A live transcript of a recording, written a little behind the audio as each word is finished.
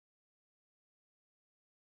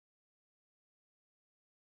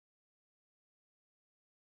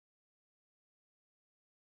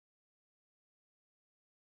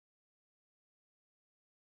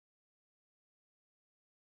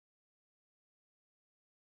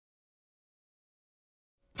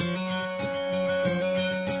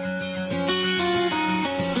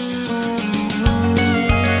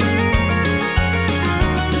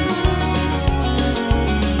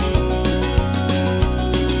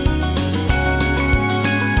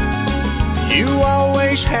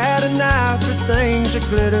always had an eye for things that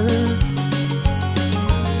glitter,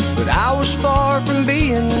 but I was far from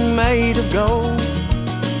being made of gold.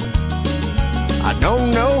 I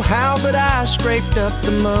don't know how, but I scraped up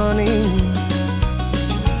the money.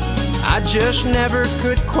 I just never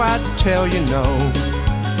could quite tell you no.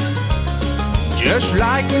 Just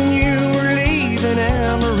like when you were leaving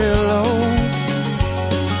Amarillo,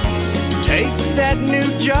 take that new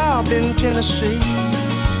job in Tennessee,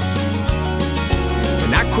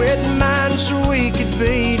 and I quit mine so we could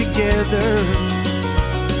be together.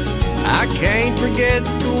 I can't forget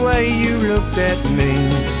the way you looked at me.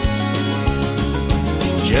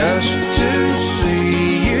 Just to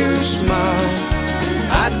see you smile,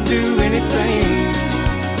 I'd do anything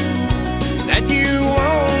that you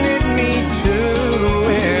wanted me to.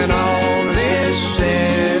 When all is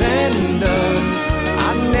said and done,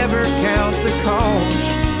 I'd never count the cost.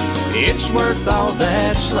 It's worth all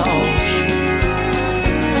that's lost,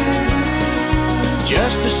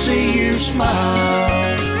 just to see you smile.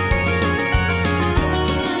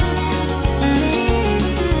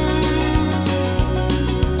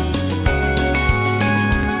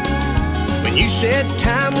 You said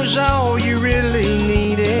time was all you really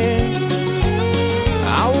needed.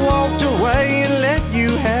 I walked away and let you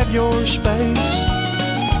have your space.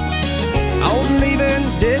 Oh, leaving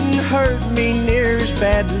didn't hurt me near as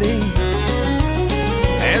badly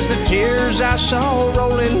as the tears I saw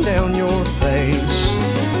rolling down your face.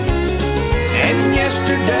 And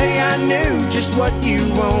yesterday I knew just what you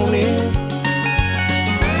wanted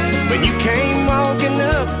when you came walking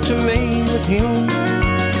up to me with him.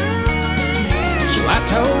 I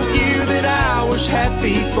told you that I was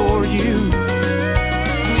happy for you,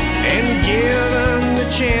 and given the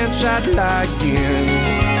chance I'd like in,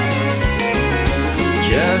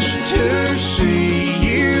 just to see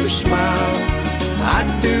you smile. I'd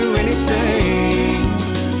do anything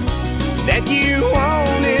that you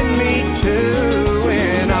wanted me to.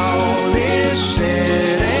 When all is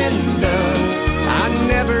said and done, I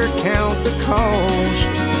never count the cost.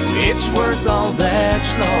 It's worth all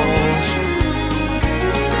that's lost,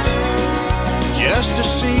 just to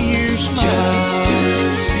see you smile. Just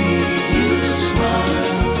to see you smile.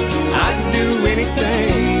 I'd do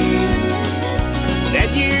anything that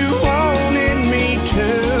you wanted me to.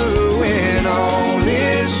 When all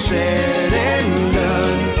is said and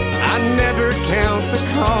done, I never count the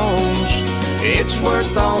cost. It's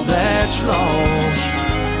worth all that's lost,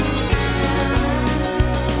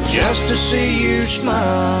 just to see you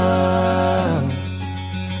smile.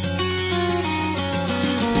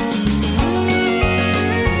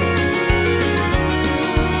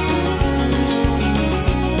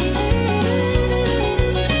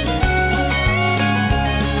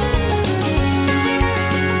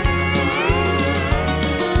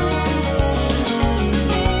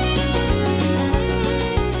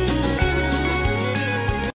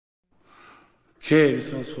 Okay,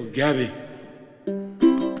 this one's for Gabby.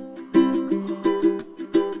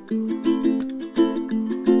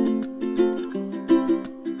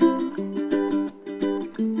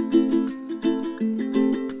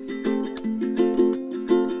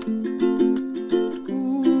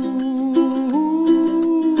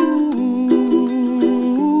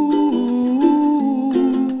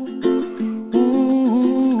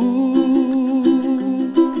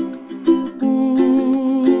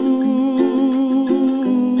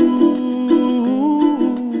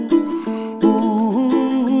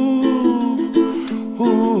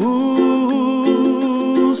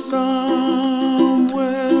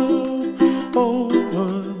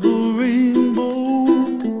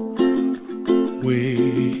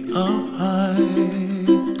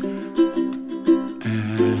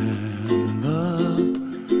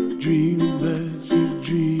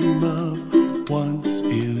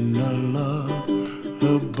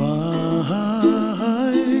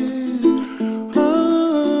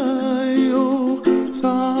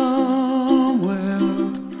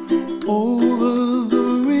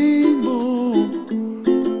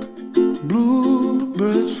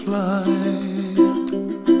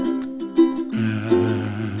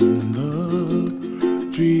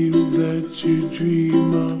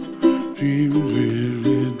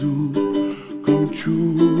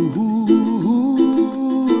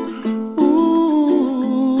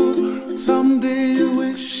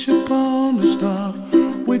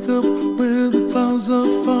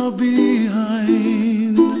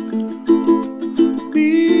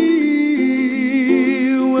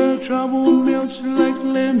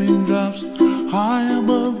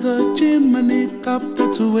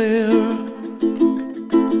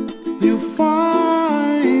 You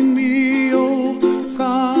find me, oh,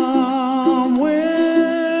 somewhere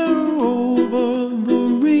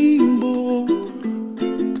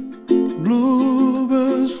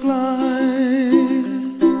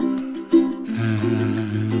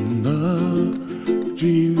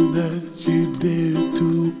dreams that you did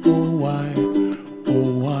too. Oh why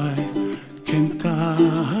can't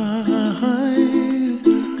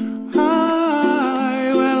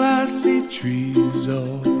well, I see trees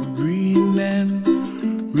of green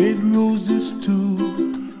and red roses too.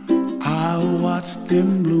 I watch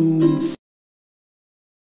them bloom.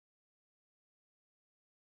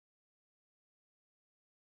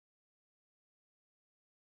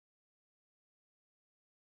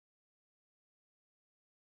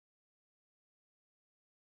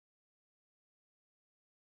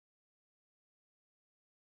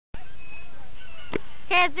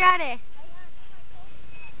 Hey, Johnny.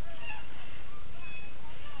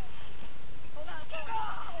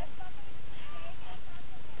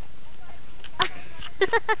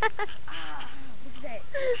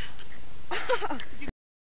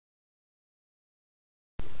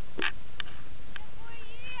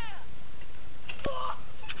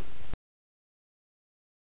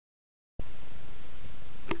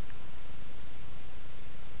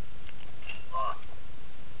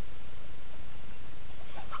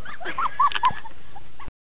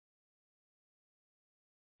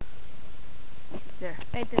 There.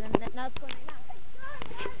 Wait, now it's going right now.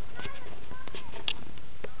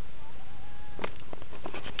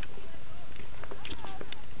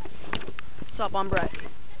 What's up, I'm Brett.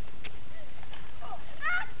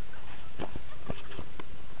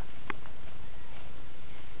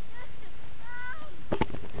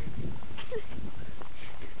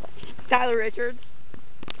 Tyler Richards.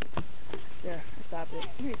 There, I stopped it.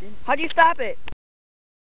 No, you didn't. How'd you stop it?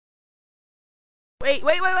 Wait.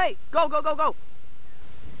 Go.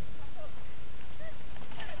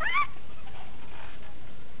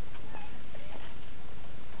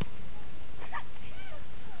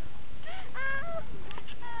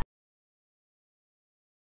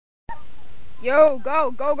 Yo,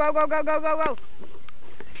 go.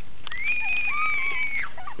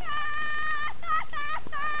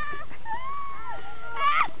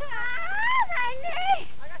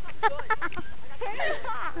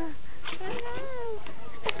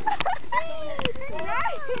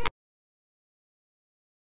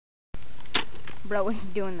 Bro, what are you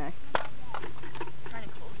doing there? Trying to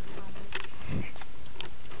close this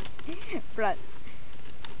on. Brett.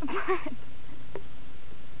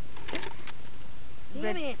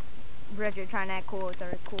 Damn it. Bridge, you're trying to act cool with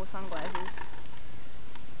our cool sunglasses.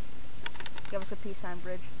 Give us a peace sign,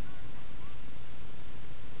 Bridge.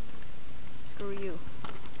 Screw you.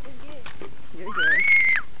 It's good. You're gay.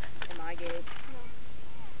 Am I gay?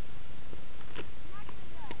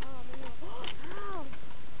 No.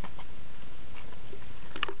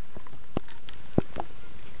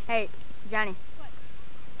 Hey, Johnny. What?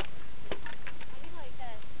 How do you like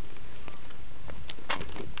that?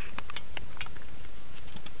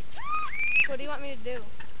 What do you want me to do?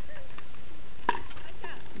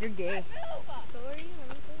 You're gay. So are you?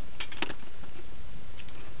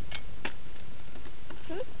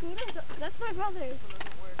 Whose scooter? That's my brother's.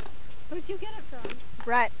 Where'd you get it from?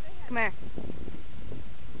 Brett, come here.